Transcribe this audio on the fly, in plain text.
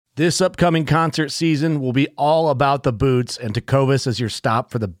This upcoming concert season will be all about the boots, and Tecovas is your stop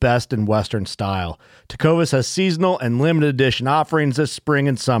for the best in Western style. Tecovas has seasonal and limited edition offerings this spring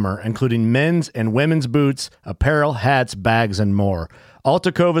and summer, including men's and women's boots, apparel, hats, bags, and more. All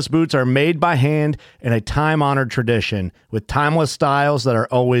Tecovas boots are made by hand in a time-honored tradition with timeless styles that are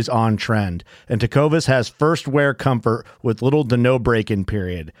always on trend. And Tecovas has first wear comfort with little to no break-in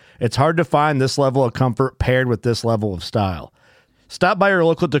period. It's hard to find this level of comfort paired with this level of style. Stop by your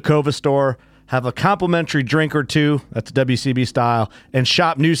local Tecovas store, have a complimentary drink or two, that's WCB style, and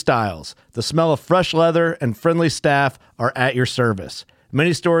shop new styles. The smell of fresh leather and friendly staff are at your service.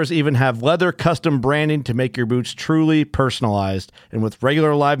 Many stores even have leather custom branding to make your boots truly personalized. And with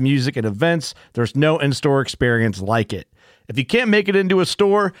regular live music and events, there's no in-store experience like it. If you can't make it into a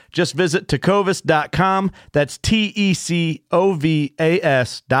store, just visit tecovas.com. That's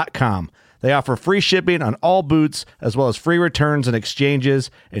TECOVAS.com. They offer free shipping on all boots, as well as free returns and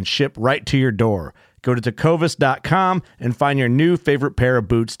exchanges, and ship right to your door. Go to tecovas.com and find your new favorite pair of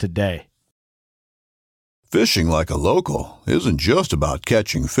boots today. Fishing like a local isn't just about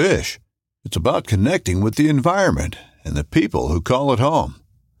catching fish. It's about connecting with the environment and the people who call it home.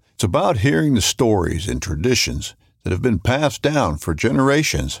 It's about hearing the stories and traditions that have been passed down for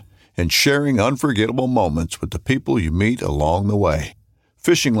generations and sharing unforgettable moments with the people you meet along the way.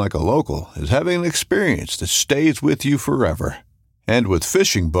 Fishing like a local is having an experience that stays with you forever. And with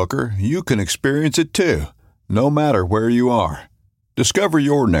Fishing Booker, you can experience it too, no matter where you are. Discover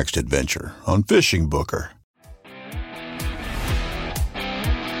your next adventure on Fishing Booker.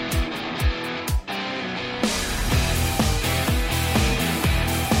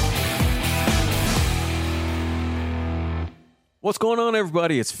 What's going on,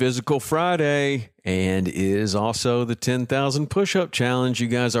 everybody? It's Physical Friday, and it is also the 10,000 push-up challenge. You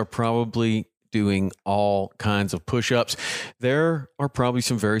guys are probably doing all kinds of push-ups. There are probably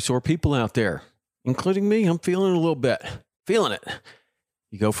some very sore people out there, including me. I'm feeling a little bit. Feeling it.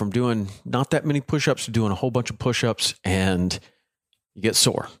 You go from doing not that many push-ups to doing a whole bunch of push-ups, and you get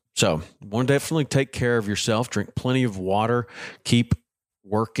sore. So you want to definitely take care of yourself. Drink plenty of water. Keep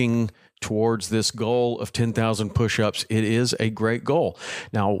working towards this goal of 10,000 push-ups. It is a great goal.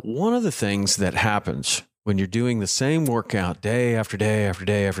 Now, one of the things that happens when you're doing the same workout day after day after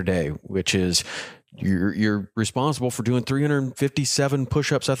day after day, which is you're responsible for doing 357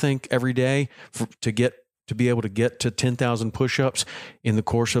 push-ups, I think, every day to be able to get to 10,000 push-ups in the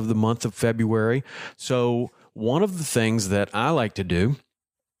course of the month of February. So one of the things that I like to do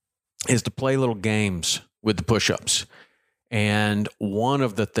is to play little games with the push-ups. And one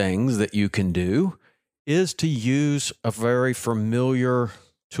of the things that you can do is to use a very familiar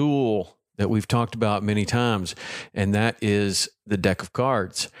tool that we've talked about many times, and that is the deck of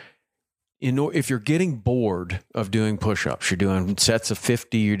cards. If you're getting bored of doing push-ups, you're doing sets of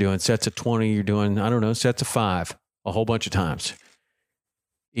 50, you're doing sets of 20, you're doing, sets of 5 a whole bunch of times,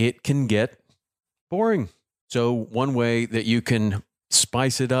 it can get boring. So one way that you can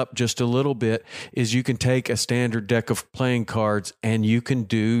spice it up just a little bit is you can take a standard deck of playing cards and you can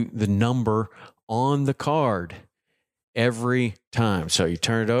do the number on the card every time. So you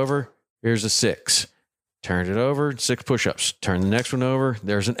turn it over, here's a 6. Turn it over, 6 push-ups. Turn the next one over,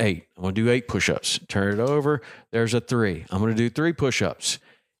 there's an 8. I'm going to do 8 push-ups. Turn it over, there's a 3. I'm going to do 3 push-ups.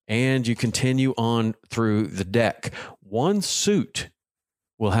 And you continue on through the deck. One suit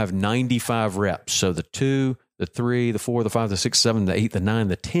will have 95 reps. So the 2, the 3, the 4, the 5, the 6, 7, the 8, the 9,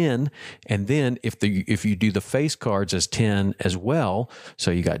 the 10. And then if you do the face cards as 10 as well, so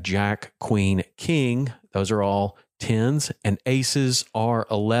you got Jack, Queen, King, those are all 10s, and aces are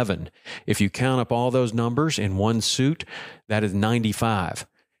 11. If you count up all those numbers in one suit, that is 95.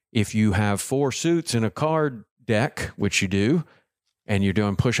 If you have 4 suits in a card deck, which you do, and you're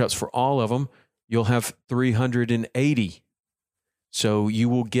doing push-ups for all of them, you'll have 380. So you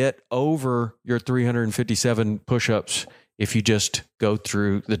will get over your 357 push-ups if you just go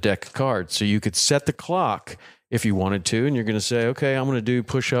through the deck of cards. So you could set the clock if you wanted to, and you're going to say, okay, I'm going to do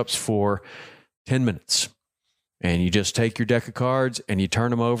push-ups for 10 minutes. And you just take your deck of cards and you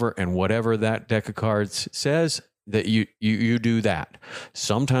turn them over, and whatever that deck of cards says, that you do that.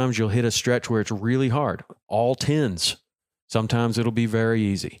 Sometimes you'll hit a stretch where it's really hard, all 10s. Sometimes it'll be very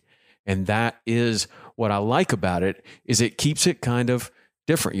easy. And that is what I like about it, is it keeps it kind of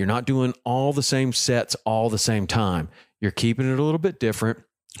different. You're not doing all the same sets all the same time. You're keeping it a little bit different.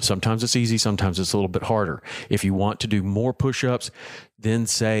 Sometimes it's easy, sometimes it's a little bit harder. If you want to do more push-ups, then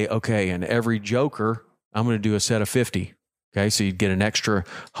say, okay, and every joker, I'm going to do a set of 50. Okay, so you'd get an extra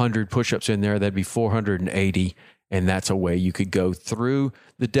 100 push-ups in there. That'd be 480, and that's a way you could go through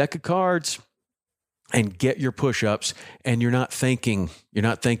the deck of cards and get your push-ups, and you're not thinking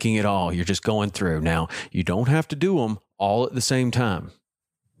at all. You're just going through. Now, you don't have to do them all at the same time.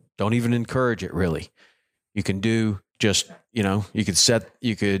 Don't even encourage it, really. You can do just, you could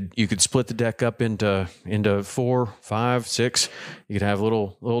split the deck up into 4, 5, 6. You could have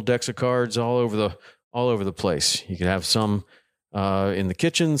little decks of cards all over the place. You could have some in the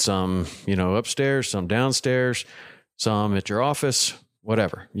kitchen, some, upstairs, some downstairs, some at your office,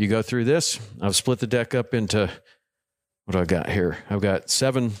 whatever. You go through this. I've split the deck up into, what do I got here? I've got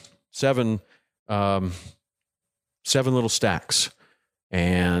seven little stacks.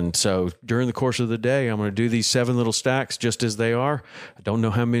 And so during the course of the day, I'm going to do these 7 little stacks just as they are. I don't know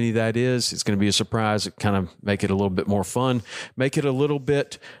how many that is. It's going to be a surprise. Kind of make it a little bit more fun, make it a little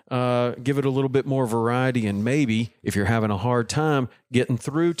bit, give it a little bit more variety. And maybe if you're having a hard time getting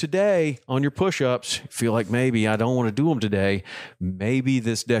through today on your push-ups, feel like maybe I don't want to do them today, maybe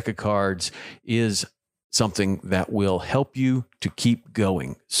this deck of cards is something that will help you to keep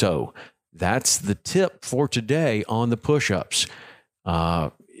going. So that's the tip for today on the push-ups.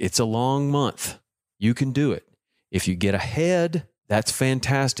 It's a long month. You can do it. If you get ahead, that's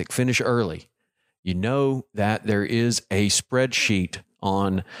fantastic. Finish early. You know that there is a spreadsheet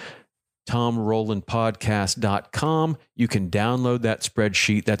on TomRowlandPodcast.com. You can download that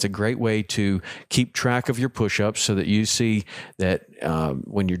spreadsheet. That's a great way to keep track of your push-ups so that you see that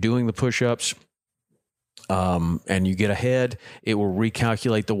when you're doing the push-ups, and you get ahead, it will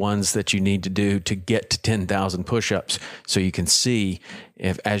recalculate the ones that you need to do to get to 10,000 push-ups. So you can see,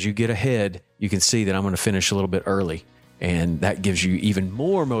 as you get ahead, you can see that I'm going to finish a little bit early. And that gives you even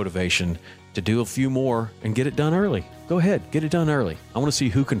more motivation to do a few more and get it done early. Go ahead, get it done early. I want to see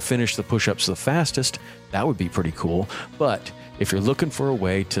who can finish the push-ups the fastest. That would be pretty cool. But if you're looking for a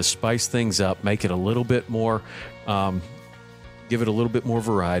way to spice things up, make it a little bit more, give it a little bit more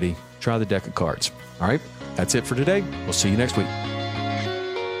variety, try the deck of cards. All right, that's it for today. We'll see you next week.